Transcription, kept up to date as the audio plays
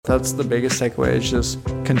That's the biggest takeaway, is just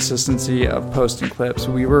consistency of posting clips.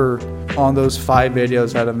 We were on those 5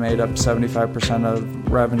 videos that have made up 75%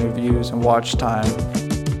 of revenue, views, and watch time.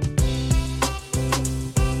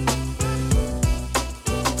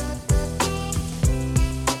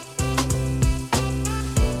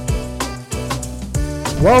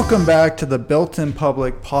 Welcome back to the Built in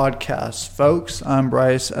Public podcast, folks. I'm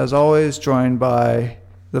Bryce, as always, joined by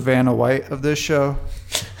the Vanna White of this show.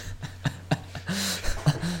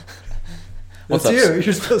 What's up? You.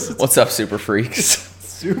 You're supposed to What's up, super freaks?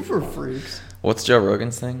 Super freaks. What's Joe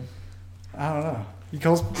Rogan's thing? I don't know. He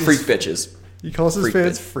calls freak bitches. He calls his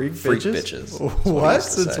fans freak bitches. What?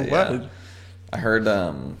 Since when? Yeah. I heard.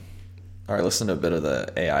 I listened to a bit of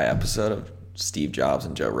the AI episode of Steve Jobs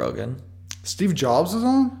and Joe Rogan. Steve Jobs is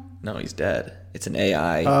on? No, he's dead. It's an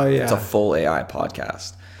AI. Oh yeah. It's a full AI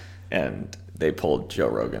podcast, and they pulled Joe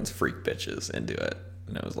Rogan's freak bitches into it,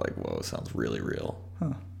 and it was like, whoa, it sounds really real.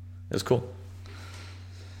 Huh. It was cool.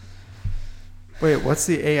 Wait, what's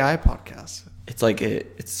the AI podcast? It's like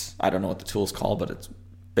it's I don't know what the tool's called, but it's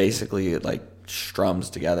basically it like strums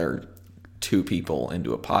together 2 people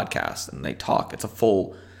into a podcast and they talk. It's a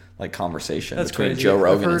full like conversation between crazy. Joe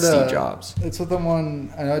Rogan and Steve Jobs. It's with the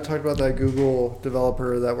one I know. I talked about that Google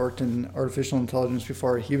developer that worked in artificial intelligence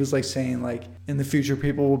before. He was like saying like in the future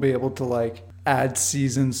people will be able to like add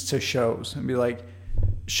seasons to shows and be like,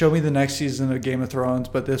 show me the next season of Game of Thrones,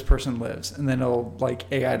 but this person lives, and then it'll like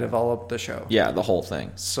AI develop the show. Yeah, the whole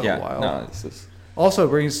thing. So yeah, wild. No, this is... Also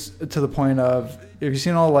brings to the point of, have you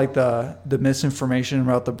seen all like the misinformation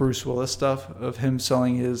about the Bruce Willis stuff of him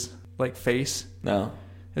selling his like face? No.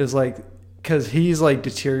 It was like because he's like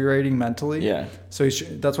deteriorating mentally. Yeah. So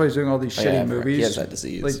that's why he's doing all these shitty movies. He has that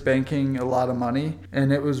disease. Like banking a lot of money,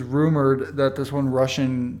 and it was rumored that this one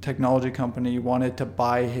Russian technology company wanted to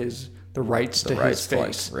buy the rights to his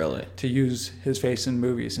face, really, to use his face in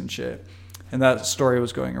movies and shit. And that story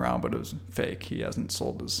was going around, but it was fake. He hasn't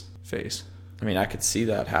sold his face. I mean, I could see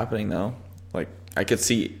that happening though. Like, I could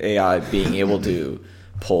see AI being able to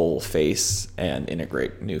pull face and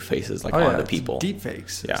integrate new faces onto people. Deep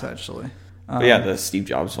fakes, essentially. But yeah, the Steve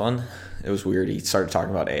Jobs one, it was weird. He started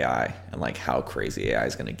talking about AI and like how crazy AI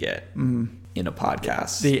is going to get in a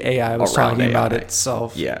podcast. The AI was talking about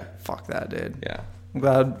itself. Yeah. Fuck that, dude. Yeah. I'm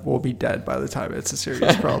glad we'll be dead by the time it's a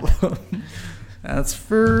serious problem. That's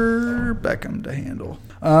for Beckham to handle.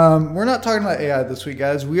 We're not talking about AI this week,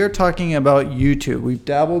 guys. We are talking about YouTube. We've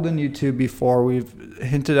dabbled in YouTube before. We've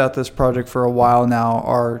hinted at this project for a while now.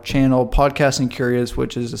 Our channel, Podcasting Curious,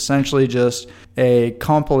 which is essentially just a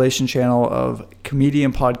compilation channel of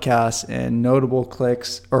comedian podcasts and notable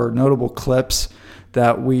clips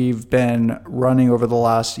that we've been running over the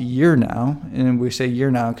last year now. And we say year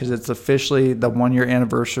now because it's officially the 1-year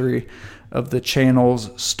anniversary of the channel's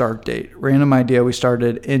start date. Random idea, we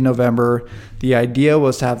started in November. The idea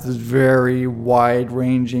was to have this very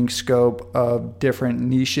wide-ranging scope of different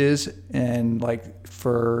niches. And like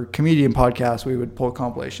for comedian podcasts, we would pull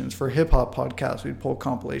compilations. For hip-hop podcasts, we'd pull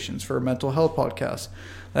compilations. For mental health podcasts,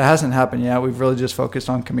 that hasn't happened yet. We've really just focused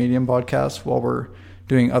on comedian podcasts while we're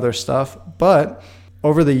doing other stuff. But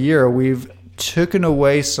over the year, we've taken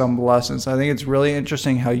away some lessons. I think it's really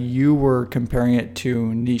interesting how you were comparing it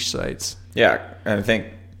to niche sites. Yeah, and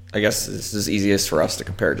I guess this is easiest for us to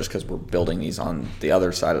compare just because we're building these on the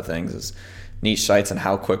other side of things is niche sites and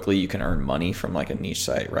how quickly you can earn money from like a niche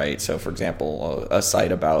site, right? So for example, a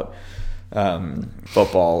site about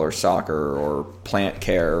football or soccer or plant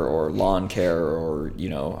care or lawn care or,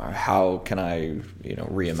 how can I,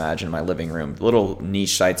 reimagine my living room, little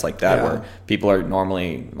niche sites like that where people are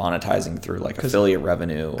normally monetizing through like affiliate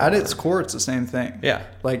revenue. At its core, it's the same thing. Yeah.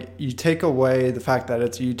 Like you take away the fact that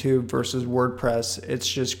it's YouTube versus WordPress. It's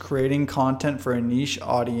just creating content for a niche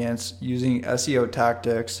audience using SEO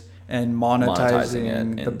tactics and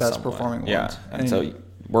monetizing the best performing ones. Yeah. And so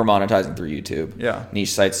we're monetizing through YouTube. Yeah.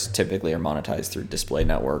 Niche sites typically are monetized through display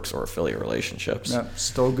networks or affiliate relationships. Yep.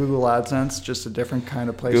 Still Google AdSense, just a different kind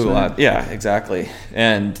of placement. Yeah, exactly.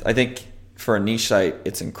 And I think for a niche site,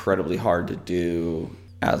 it's incredibly hard to do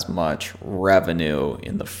as much revenue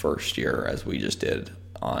in the first year as we just did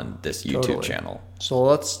on this YouTube channel. So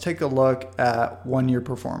let's take a look at 1-year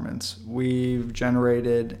performance. We've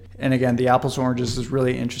generated, and again, the apples and oranges is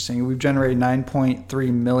really interesting. We've generated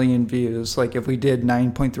 9.3 million views. Like if we did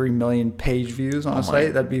 9.3 million page views on a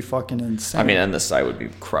site, that'd be fucking insane. I mean, and the site would be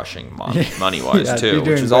crushing money-wise too,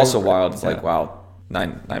 which is also wild. It's like, wow,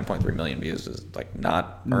 9.3 million views is like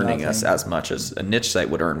not earning us as much as a niche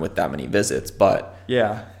site would earn with that many visits, but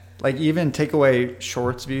Like even take away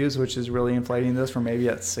shorts views, which is really inflating this. We're maybe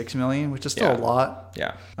at 6 million, which is still a lot.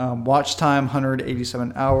 Yeah. Watch time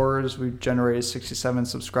 187 hours. We've generated 67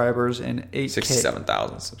 subscribers and 8K.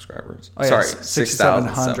 67,000 subscribers. Oh, yeah, Sorry,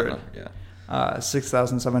 6,700. Yeah.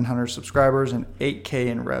 6,700 subscribers and 8K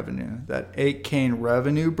in revenue. That 8K in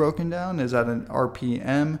revenue broken down is at an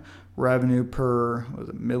RPM revenue per, was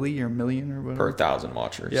it milli or million or whatever? Per 1,000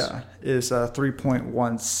 watchers. Yeah, is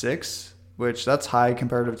 3.16, which that's high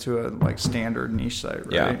comparative to a like standard niche site,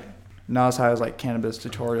 right? Yeah. Not as high as like cannabis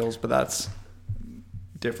tutorials, but that's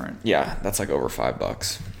different. Yeah, that's like over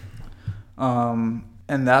 $5.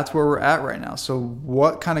 And that's where we're at right now. So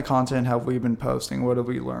what kind of content have we been posting? What have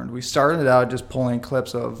we learned? We started out just pulling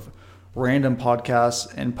clips of random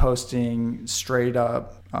podcasts and posting straight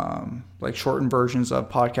up like shortened versions of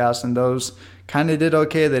podcasts, and those kind of did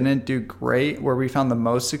okay. They didn't do great. Where we found the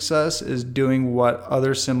most success is doing what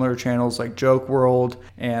other similar channels like Joke World,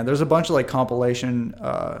 and there's a bunch of like compilation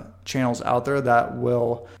channels out there that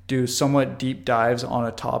will do somewhat deep dives on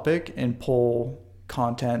a topic and pull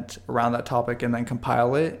content around that topic and then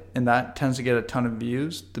compile it, and that tends to get a ton of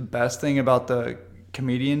views. The best thing about the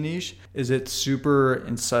comedian niche is it's super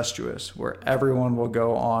incestuous, where everyone will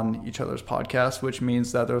go on each other's podcasts, which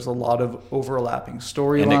means that there's a lot of overlapping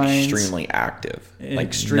storylines. And extremely active.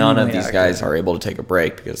 Like none of these guys are able to take a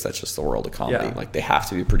break because that's just the world of comedy. Yeah. Like they have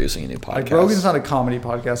to be producing a new podcast. Like Rogan's not a comedy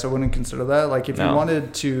podcast. I wouldn't consider that. Like if you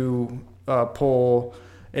wanted to pull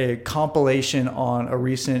a compilation on a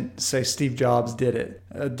recent, say Steve Jobs did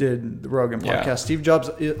the Rogan podcast. Yeah. Steve Jobs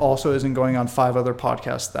also isn't going on 5 other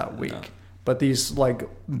podcasts that week. No. But these like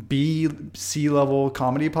C level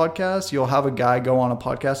comedy podcasts, you'll have a guy go on a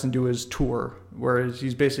podcast and do his tour, whereas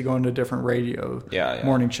he's basically going to different radio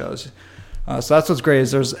morning shows. So that's what's great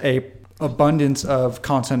is there's a abundance of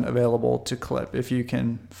content available to clip if you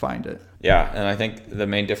can find it. Yeah, and I think the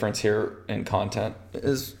main difference here in content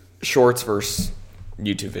is shorts versus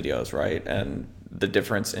YouTube videos, right? And the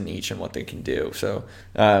difference in each and what they can do. So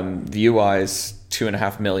view-wise,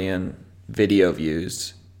 2.5 million video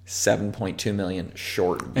views, 7.2 million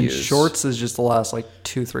short views. And shorts is just the last like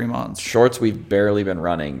 2-3 months. Shorts we've barely been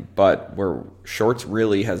running, but where shorts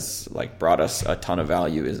really has like brought us a ton of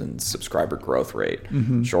value is in subscriber growth rate.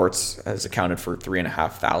 Mm-hmm. Shorts has accounted for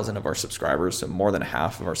 3,500 of our subscribers, so more than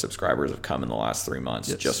half of our subscribers have come in the last 3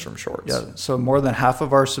 months just from shorts. Yeah, so more than half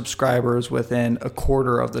of our subscribers within a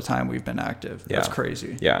quarter of the time we've been active. That's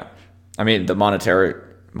crazy. Yeah, I mean the monetary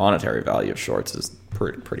value of shorts is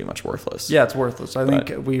pretty much worthless. Yeah, it's worthless. I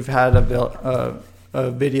think we've had a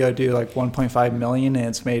video do like 1.5 million and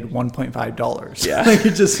it's made $1.5. Yeah. Like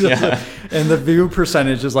it just and the view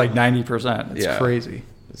percentage is like 90%. It's crazy.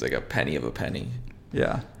 It's like a penny of a penny.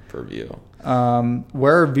 Yeah. Per view.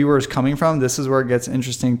 Where are viewers coming from? This is where it gets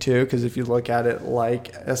interesting too, because if you look at it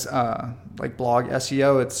like blog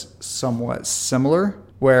SEO, it's somewhat similar.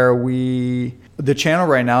 Where the channel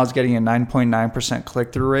right now is getting a 9.9%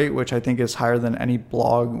 click-through rate, which I think is higher than any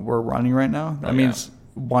blog we're running right now. That means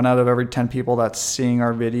 1 out of every 10 people that's seeing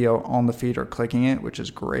our video on the feed are clicking it, which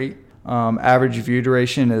is great. Average view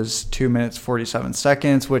duration is 2 minutes 47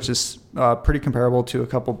 seconds, which is pretty comparable to a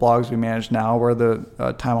couple blogs we manage now, where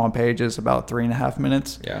the time on page is about 3.5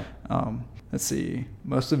 minutes. Yeah. Let's see.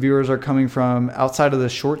 Most of the viewers are coming from outside of the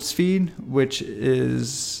Shorts feed, which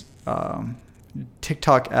is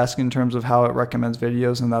TikTok-esque in terms of how it recommends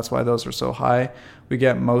videos, and that's why those are so high. We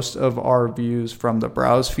get most of our views from the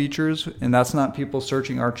browse features, and that's not people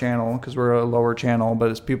searching our channel because we're a lower channel, but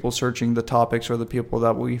it's people searching the topics or the people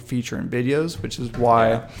that we feature in videos, which is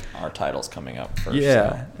why our title's coming up first.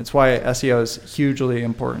 Yeah, it's why SEO is hugely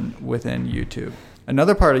important within YouTube.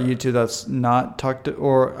 Another part of YouTube that's not talked to,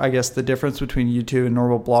 or I guess the difference between YouTube and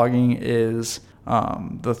normal blogging is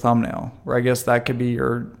the thumbnail, where I guess that could be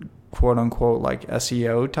your quote unquote like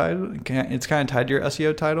SEO title. It's kind of tied to your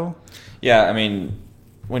SEO title. Yeah, I mean,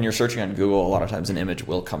 when you're searching on Google, a lot of times an image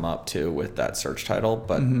will come up too with that search title,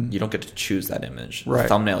 but you don't get to choose that image. Right. The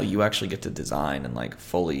thumbnail you actually get to design and like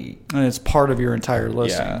fully, and it's part of your entire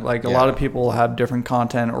listing. A lot of people have different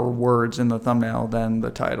content or words in the thumbnail than the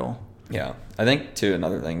title. Yeah, I think too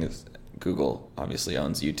another thing is Google obviously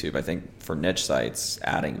owns YouTube. I think for niche sites,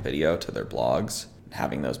 adding video to their blogs,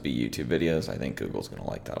 having those be YouTube videos, I think Google's going to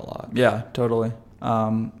like that a lot. Yeah, totally.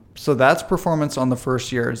 So that's performance on the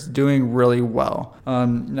first year. It's doing really well.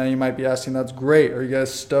 Now you might be asking, that's great. Are you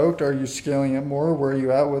guys stoked? Are you scaling it more? Where are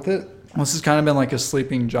you at with it? This has kind of been like a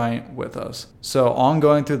sleeping giant with us. So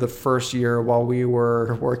ongoing through the first year while we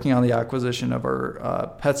were working on the acquisition of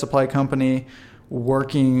our pet supply company,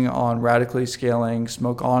 working on radically scaling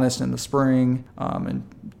Smoke Honest in the spring, and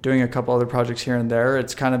doing a couple other projects here and there.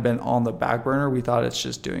 It's kind of been on the back burner. We thought it's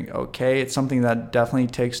just doing okay. It's something that definitely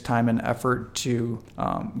takes time and effort to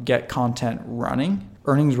get content running.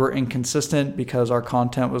 Earnings were inconsistent because our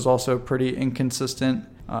content was also pretty inconsistent.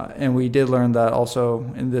 And we did learn that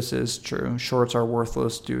also, and this is true, shorts are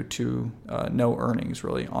worthless due to no earnings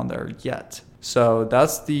really on there yet. So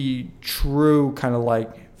that's the true kind of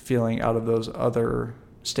like feeling out of those other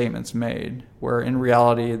statements made, where in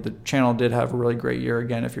reality the channel did have a really great year.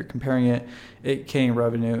 Again, if you're comparing it, 8K in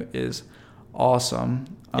revenue is awesome.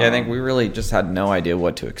 Yeah, I think we really just had no idea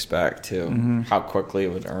what to expect too. How quickly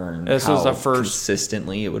it would earn. This was the first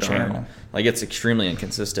consistently it would channel. earn. Like it's extremely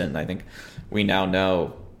inconsistent. And I think we now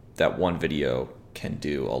know that one video can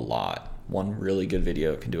do a lot. One really good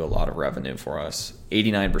video can do a lot of revenue for us.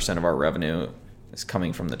 89% of our revenue is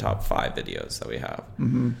coming from the top 5 videos that we have.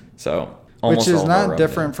 So almost which is all of our not revenue.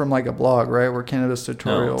 Different from like a blog, right? Where cannabis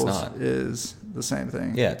tutorials is the same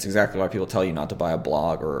thing. Yeah, it's exactly why people tell you not to buy a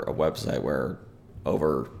blog or a website where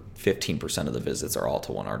over 15% of the visits are all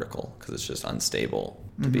to one article, because it's just unstable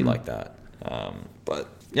to be like that. But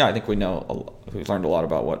yeah, I think we've learned a lot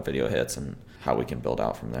about what video hits and how we can build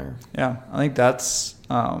out from there. Yeah, I think that's,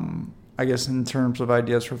 I guess in terms of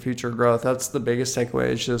ideas for future growth, that's the biggest takeaway,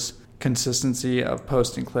 is just consistency of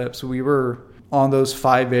posting clips. We were on those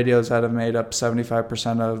 5 videos that have made up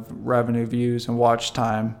 75% of revenue, views, and watch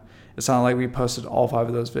time. It's not like we posted all 5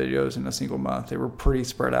 of those videos in a single month. They were pretty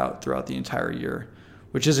spread out throughout the entire year,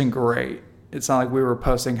 which isn't great. It's not like we were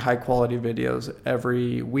posting high quality videos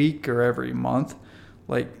every week or every month.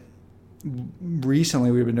 Like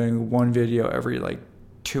recently we've been doing one video every like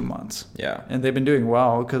 2 months. Yeah. And they've been doing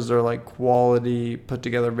well because they're like quality put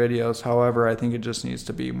together videos. However, I think it just needs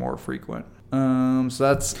to be more frequent. So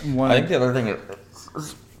that's one. I think the other thing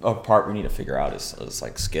is a part we need to figure out is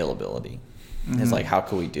like scalability. It's like, how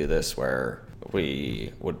can we do this where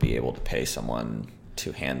we would be able to pay someone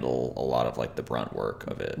to handle a lot of like the brunt work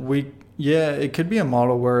of it? It could be a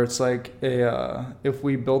model where it's like if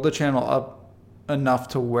we build the channel up enough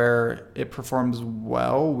to where it performs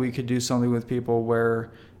well, we could do something with people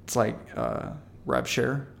where it's like rev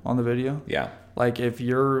share on the video. Yeah. Like if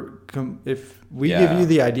we give you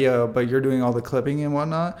the idea, but you're doing all the clipping and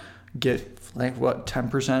whatnot, get like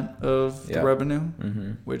 10% of the revenue,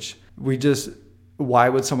 which why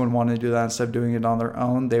would someone want to do that instead of doing it on their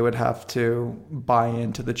own? They would have to buy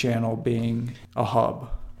into the channel being a hub.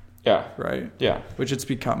 Yeah. Right? Yeah. Which it's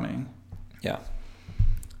becoming. Yeah.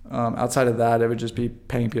 Outside of that, it would just be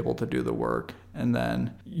paying people to do the work, and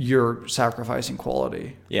then you're sacrificing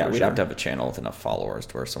quality. Yeah, we'd have to have a channel with enough followers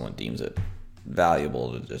to where someone deems it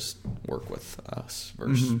valuable to just work with us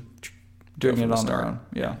versus doing it on their own.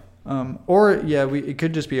 Yeah. It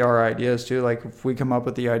could just be our ideas too. Like if we come up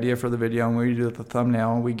with the idea for the video and we do the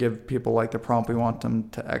thumbnail and we give people like the prompt we want them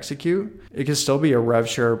to execute, it could still be a rev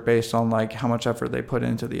share based on like how much effort they put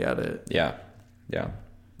into the edit. Yeah. Yeah.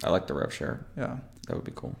 I like the rev share. Yeah. That would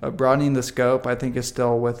be cool. Broadening the scope, I think, is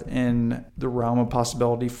still within the realm of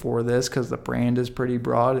possibility for this because the brand is pretty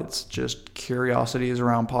broad. It's just curiosities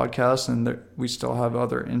around podcasts, and we still have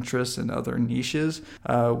other interests and other niches.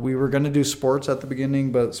 We were going to do sports at the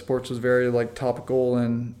beginning, but sports was very like topical,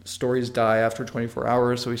 and stories die after 24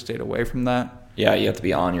 hours, so we stayed away from that. Yeah, you have to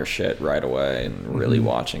be on your shit right away and really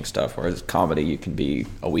watching stuff. Whereas comedy, you can be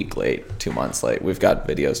a week late, 2 months late. We've got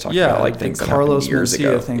videos talking about like things that happened years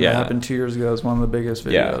ago. Thing that happened 2 years ago is one of the biggest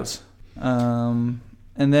videos. Yeah.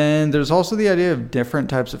 And then there's also the idea of different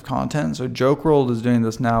types of content. So Joke World is doing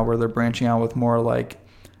this now where they're branching out with more like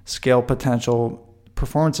scale potential.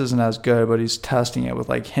 Performance isn't as good, but he's testing it with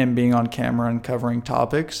like him being on camera and covering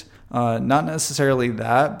topics. Not necessarily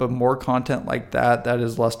that, but more content like that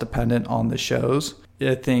is less dependent on the shows,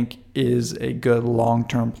 I think is a good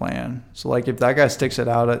long-term plan. So like if that guy sticks it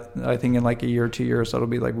out, I think in like a year or 2 years, that'll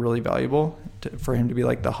be like really valuable for him to be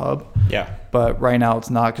like the hub. Yeah. But right now it's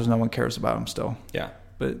not because no one cares about him still. Yeah.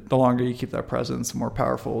 But the longer you keep that presence, the more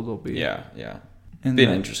powerful it'll be. Yeah. Yeah. It'd be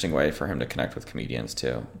an interesting way for him to connect with comedians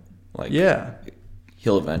too. Like, yeah.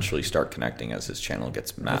 He'll eventually start connecting as his channel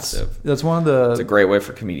gets massive. That's one of the... It's a great way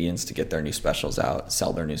for comedians to get their new specials out,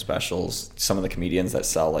 sell their new specials. Some of the comedians that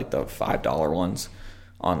sell like the $5 ones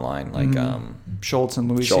online, like Schultz and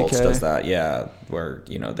Louis C.K. does that, yeah, where,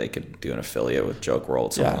 they could do an affiliate with Joke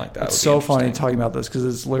World, something like that. It's so funny talking about this because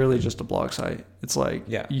it's literally just a blog site. It's like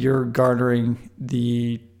you're garnering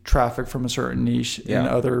the traffic from a certain niche and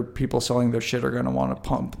other people selling their shit are going to want to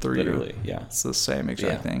pump through you. Yeah. It's the same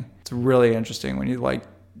exact thing. It's really interesting when you like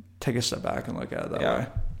take a step back and look at it that way.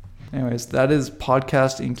 Anyways, that is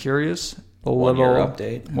Podcast Incurious. a One little year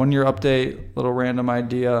update. 1 year update, little random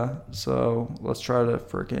idea. So let's try to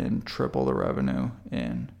freaking triple the revenue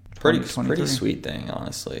in Pretty sweet thing,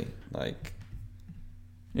 honestly. Like,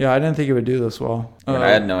 yeah, I didn't think it would do this well. I mean, I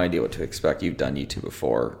had no idea what to expect. You've done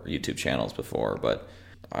YouTube channels before, but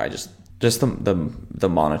I just the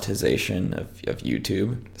monetization of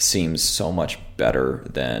YouTube seems so much better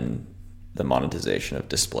than the monetization of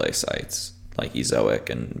display sites like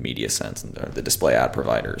Ezoic and MediaSense and the display ad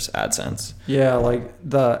providers, AdSense. Yeah, like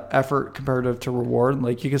the effort comparative to reward.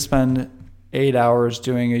 Like you could spend 8 hours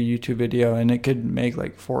doing a YouTube video and it could make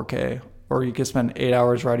like 4K. Or you could spend 8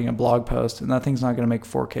 hours writing a blog post and that thing's not going to make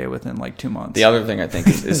 4K within like 2 months. The other thing I think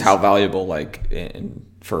is how valuable, like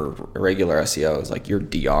for regular SEO, is like your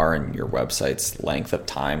DR and your website's length of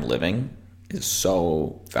time living is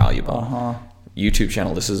so valuable. YouTube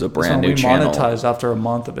channel, this is a brand new channel. We monetized after a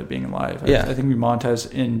month of it being live. Yeah. I think we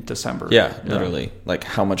monetized in December. Yeah, literally. Like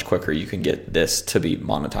how much quicker you can get this to be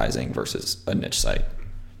monetizing versus a niche site.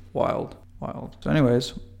 Wild. So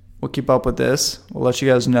anyways, we'll keep up with this. We'll let you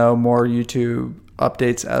guys know more YouTube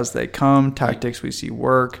updates as they come, tactics we see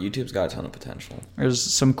work. YouTube's got a ton of potential. There's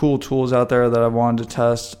some cool tools out there that I wanted to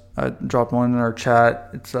test. I dropped one in our chat.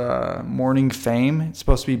 It's Morning Fame. It's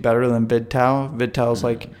supposed to be better than VidTow. VidTow is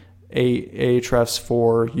like Ahrefs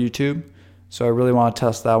for YouTube. So I really want to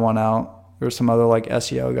test that one out. There's some other like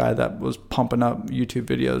SEO guy that was pumping up YouTube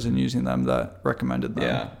videos and using them that recommended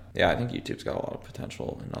them. Yeah, I think YouTube's got a lot of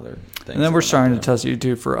potential in other things. And then we're starting to test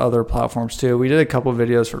YouTube for other platforms too. We did a couple of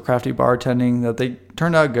videos for crafty bartending that they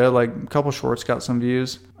turned out good. Like a couple shorts got some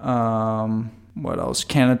views. What else?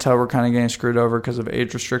 Canada, we're kind of getting screwed over because of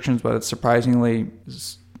age restrictions, but it's surprisingly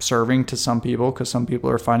serving to some people because some people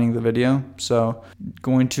are finding the video. So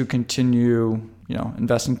going to continue,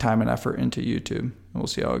 investing time and effort into YouTube. And we'll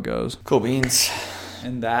see how it goes. Cool beans.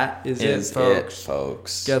 And that is it,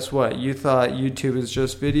 folks. Guess what? You thought YouTube is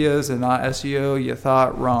just videos and not SEO. You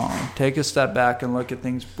thought wrong. Take a step back and look at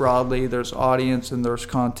things broadly. There's audience and there's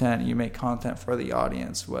content. You make content for the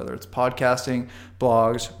audience, whether it's podcasting,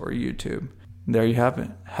 blogs, or YouTube. There you have it.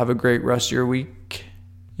 Have a great rest of your week.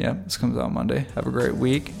 Yeah, this comes out Monday. Have a great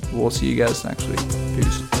week. We'll see you guys next week.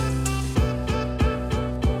 Peace.